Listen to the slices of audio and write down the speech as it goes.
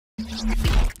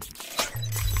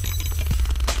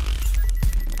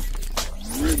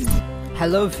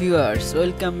Hello viewers,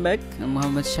 welcome back.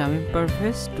 Mohammed Shamim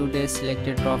Parvez. Today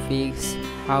selected topics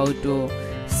how to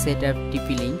set up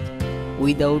TP-LINK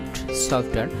without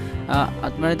software.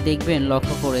 আপনারা দেখবেন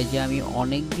লক্ষ্য করে যে আমি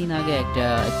অনেক দিন আগে একটা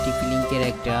TP-LINK-এর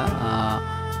একটা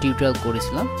টিউটোরিয়াল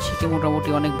করেছিলাম, সেটা মোটামুটি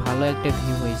অনেক ভালো একটা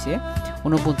ভিউ হয়েছে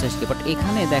 49কে। বাট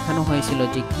এখানে দেখানো হয়েছিল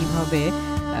যে কিভাবে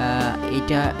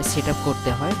এটা সেটআপ করতে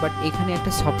হয়, বাট এখানে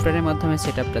একটা সফটওয়্যারের মাধ্যমে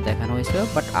সেটআপটা দেখানো হয়েছিল।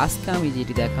 বাট আজকে আমি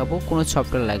যেটি দেখাবো কোনো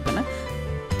সফটওয়্যার লাগবে না।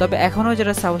 তবে এখনও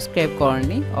যারা সাবস্ক্রাইব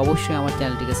করেননি অবশ্যই আমার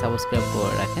চ্যানেলটিকে সাবস্ক্রাইব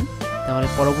করে রাখেন, তাহলে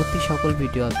পরবর্তী সকল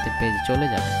ভিডিও আপনাদের পেজে চলে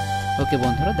যাবে। ওকে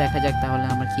বন্ধুরা, দেখা যাক তাহলে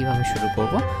আমরা কিভাবে শুরু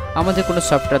করব। আমাদের কোনো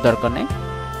সফটওয়্যার দরকার নেই।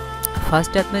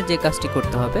 ফার্স্টে আপনার যে কাজটি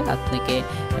করতে হবে, আপনাকে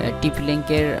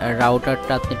TP-LINK-এর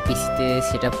রাউটারটা আপনার পিসিতে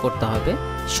সেটআপ করতে হবে,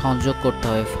 সংযোগ করতে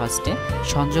হবে। ফার্স্টে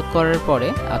সংযোগ করার পরে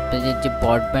আপনাদের যে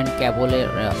ব্রডব্যান্ড কেবলের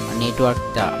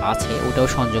নেটওয়ার্কটা আছে ওটাও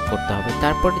সংযোগ করতে হবে।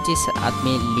 তারপরে যে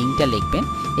আপনি লিঙ্কটা লিখবেন,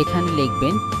 এখানে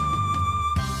লিখবেন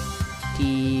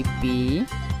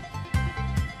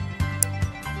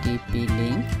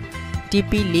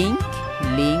TP-LINK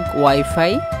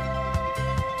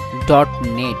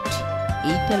WR720N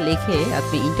এইটা লিখে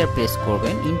আপনি ইন্টার প্রেস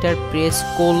করবেন। ইন্টার প্রেস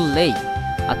করলেই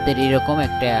আপনার এরকম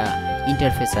একটা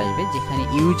ইন্টারফেস আসবে যেখানে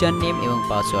ইউজার নেম এবং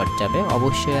পাসওয়ার্ড যাবে।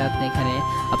 অবশ্যই আপনি এখানে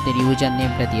আপনার ইউজার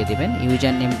নেমটা দিয়ে দেবেন।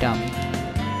 ইউজার নেমটা আমি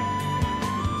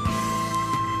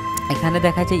এখানে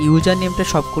দেখা যায় ইউজার নেমটা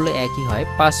সবগুলো একই হয়,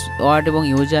 পাসওয়ার্ড এবং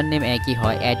ইউজার নেম একই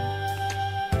হয়,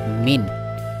 অ্যাডমিন।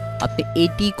 আপনি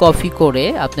এটি কপি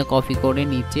করে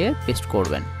নিচে পেস্ট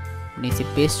করবেন। নিচে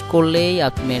পেস্ট করলেই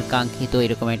আপনার কাঙ্ক্ষিত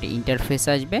এরকম একটা ইন্টারফেস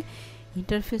আসবে।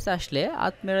 ইন্টারফেস আসলে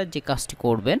আপনারা যে কাজটি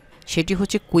করবেন সেটি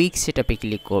হচ্ছে কুইক সেটআপে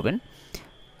ক্লিক করবেন।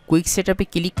 কুইক সেটআপে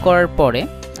ক্লিক করার পরে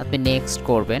আপনি নেক্সট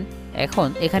করবেন। এখন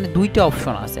এখানে দুইটা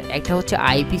অপশন আছে, একটা হচ্ছে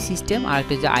আইপি সিস্টেম আর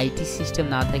একটা যে আইটি সিস্টেম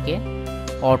না থাকে,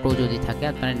 অটো যদি থাকে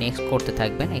আপনারা নেক্সট করতে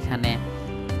থাকবেন। এখানে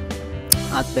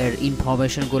আপনার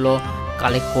ইনফরমেশনগুলো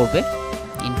কালেক্ট করবে।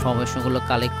 ইনফরমেশনগুলো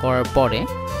কালেক্ট করার পরে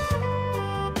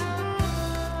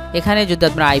এখানে যদি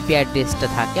আপনার আইপি অ্যাড্রেসটা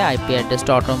থাকে, আইপি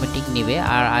অ্যাড্রেসটা অটোমেটিক নেবে।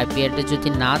 আর আইপি অ্যাড্রেস যদি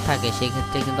না থাকে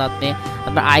সেক্ষেত্রে কিন্তু আপনি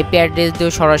আপনার আইপি অ্যাড্রেস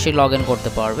দিয়েও সরাসরি লগ ইন করতে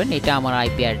পারবেন। এটা আমার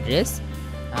আইপি অ্যাড্রেস।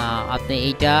 আপনি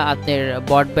এইটা আপনার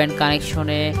ব্রডব্যান্ড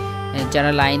কানেকশনে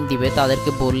যারা লাইন দিবে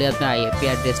তাদেরকে বললে আপনার আইপি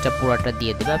অ্যাড্রেসটা পুরোটা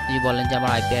দিয়ে দেবে। আপনি যদি বলেন যে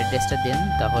আমার আইপি অ্যাড্রেসটা দেন,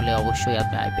 তাহলে অবশ্যই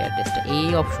আপনার আইপি অ্যাড্রেসটা, এই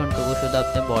অপশনটুকু শুধু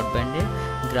আপনার ব্রডব্যান্ডের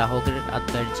গ্রাহকের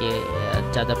আপনার যে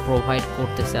যারা প্রোভাইড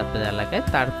করতেছে আপনার এলাকায়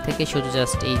তার থেকে শুধু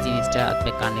জাস্ট এই জিনিসটা আপনি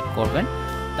কানেক্ট করবেন।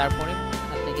 তারপরে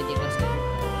আপনাকে যে কাজটা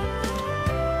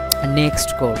নেক্সট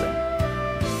করবেন।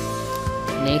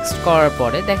 নেক্সট করার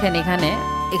পরে দেখেন এখানে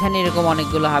এরকম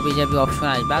অনেকগুলো হাবিজাবি অপশন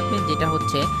আসবে। আপনি যেটা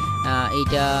হচ্ছে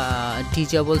এইটা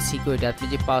ডিজেবল সিকিউরিটি, আপনি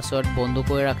যে পাসওয়ার্ড বন্ধ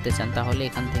করে রাখতে চান তাহলে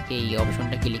এখান থেকে এই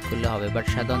অপশনটা ক্লিক করলে হবে। বাট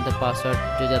সাধারণত পাসওয়ার্ড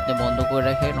যদি আপনি বন্ধ করে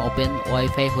রাখেন, ওপেন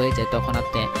ওয়াইফাই হয়ে যায়, তখন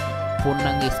আপনি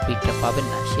পূর্ণাঙ্গ স্পিডটা পাবেন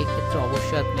না। সেক্ষেত্রে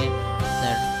অবশ্যই আপনি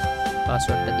আপনার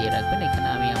পাসওয়ার্ডটা দিয়ে রাখবেন। এখানে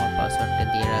আমি আমার পাসওয়ার্ডটা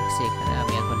দিয়ে রাখছি। এখানে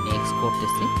আমি এখন নেক্সট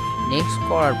করতেছি। নেক্সট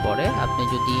করার পরে আপনি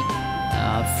যদি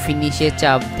ফিনিশে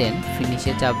চাপ দেন,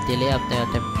 ফিনিশে চাপ দিলে আপনি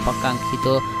আপনার কাঙ্ক্ষিত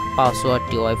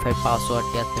পাসওয়ার্ডটি, ওয়াইফাই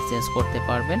পাসওয়ার্ডটি আপনি চেঞ্জ করতে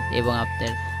পারবেন এবং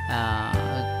আপনার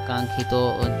কাঙ্ক্ষিত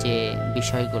যে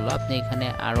বিষয়গুলো আপনি এখানে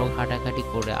আরও ঘাটাঘাটি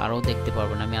করে আরও দেখতে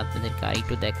পারবেন। আমি আপনাদেরকে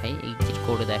আরেকটু দেখাই, এক্সিট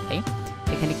করে দেখাই।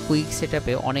 এখানে কুইক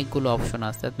সেটআপে অনেকগুলো অপশন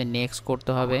আছে, আপনি নেক্সট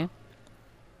করতে হবে।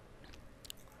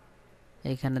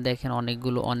 এখানে দেখেন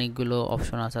অনেকগুলো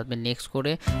অপশন আছে, আপনি নেক্সট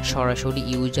করে সরাসরি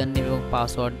ইউজার নেম এবং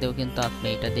পাসওয়ার্ড দিয়েও কিন্তু আপনি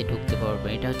এটা দিয়ে ঢুকতে পারবেন।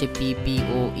 এটা হচ্ছে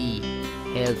PPOE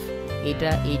হেল্প।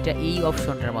 এটা এই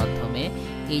অপশনটার মাধ্যমে,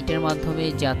 এইটার মাধ্যমে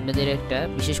যে আপনাদের একটা,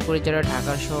 বিশেষ করে যারা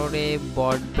ঢাকা শহরে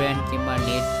ব্রডব্যান্ড কিংবা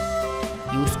নেট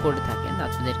ইউজ করে থাকেন,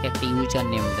 আপনাদেরকে একটা ইউজার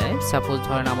নেম দেয়। সাপোজ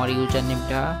ধরেন আমার ইউজার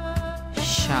নেমটা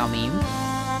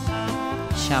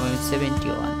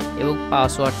শামিম71 এবং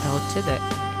পাসওয়ার্ডটা হচ্ছে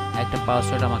একটা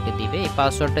পাসওয়ার্ড আমাকে দিবে। এই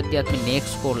পাসওয়ার্ডটা দিয়ে আপনি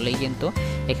নেক্সট করলেই কিন্তু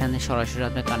এখানে সরাসরি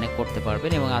আপনি কানেক্ট করতে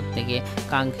পারবেন এবং আপনাকে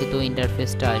কাঙ্ক্ষিত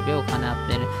ইন্টারফেসটা আসবে। ওখানে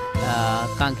আপনার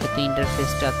কাঙ্ক্ষিত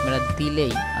ইন্টারফেসটা আপনারা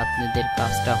দিলেই আপনাদের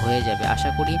কাজটা হয়ে যাবে। আশা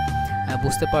করি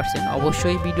বুঝতে পারছেন।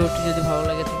 অবশ্যই ভিডিওটি যদি ভালো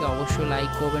লাগে থাকে অবশ্যই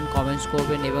লাইক করবেন, কমেন্টস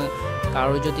করবেন এবং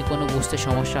কারো যদি কোনো বুঝতে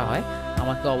সমস্যা হয়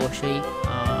আমাকে অবশ্যই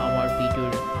আমার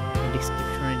ভিডিওর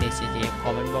ডিসক্রিপশনে নিচে যে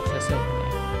কমেন্ট বক্স আছে ওখানে